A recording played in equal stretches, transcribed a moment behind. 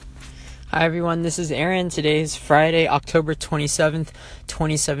Hi everyone, this is Aaron. Today is Friday, October 27th,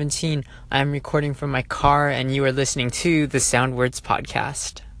 2017. I am recording from my car and you are listening to the Sound Words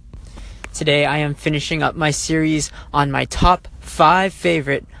podcast. Today I am finishing up my series on my top 5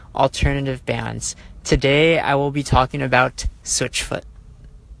 favorite alternative bands. Today I will be talking about Switchfoot.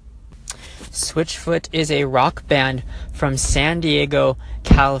 Switchfoot is a rock band from San Diego,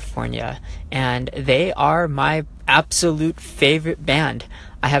 California, and they are my absolute favorite band.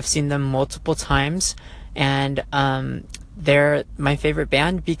 I have seen them multiple times, and they're my favorite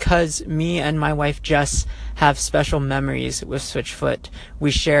band because me and my wife Jess have special memories with Switchfoot.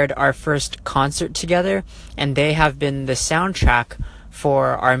 We shared our first concert together, and they have been the soundtrack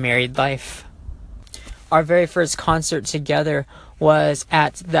for our married life. Our very first concert together was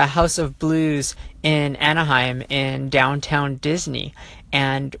at the House of Blues in Anaheim in downtown Disney.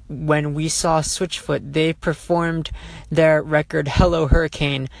 And when we saw Switchfoot, they performed their record Hello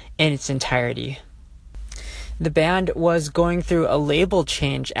Hurricane in its entirety. The band was going through a label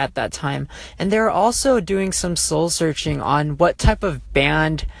change at that time, and they were also doing some soul searching on what type of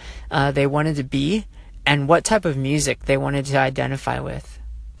band they wanted to be and what type of music they wanted to identify with.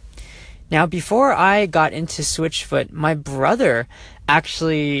 Now, before I got into Switchfoot, my brother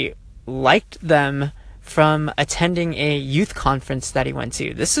actually liked them from attending a youth conference that he went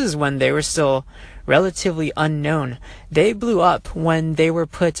to. This is when they were still relatively unknown. They blew up when they were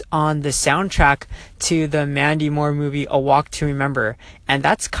put on the soundtrack to the Mandy Moore movie A Walk to Remember, and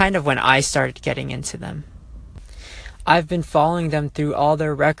that's kind of when I started getting into them. I've been following them through all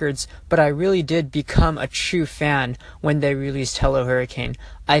their records, but I really did become a true fan when they released Hello Hurricane.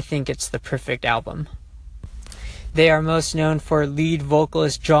 I think it's the perfect album. They are most known for lead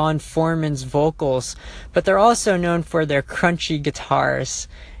vocalist John Foreman's vocals, but they're also known for their crunchy guitars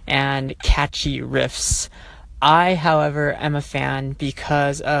and catchy riffs. I, however, am a fan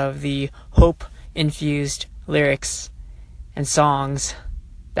because of the hope-infused lyrics and songs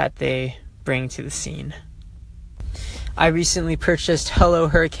that they bring to the scene. I recently purchased Hello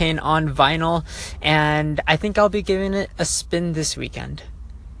Hurricane on vinyl, and I think I'll be giving it a spin this weekend.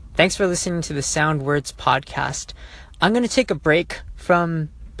 Thanks for listening to the Sound Words podcast. I'm going to take a break from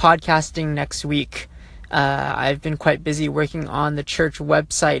podcasting next week. I've been quite busy working on the church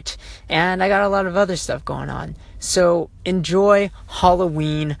website, and I got a lot of other stuff going on. So enjoy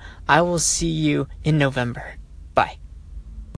Halloween. I will see you in November.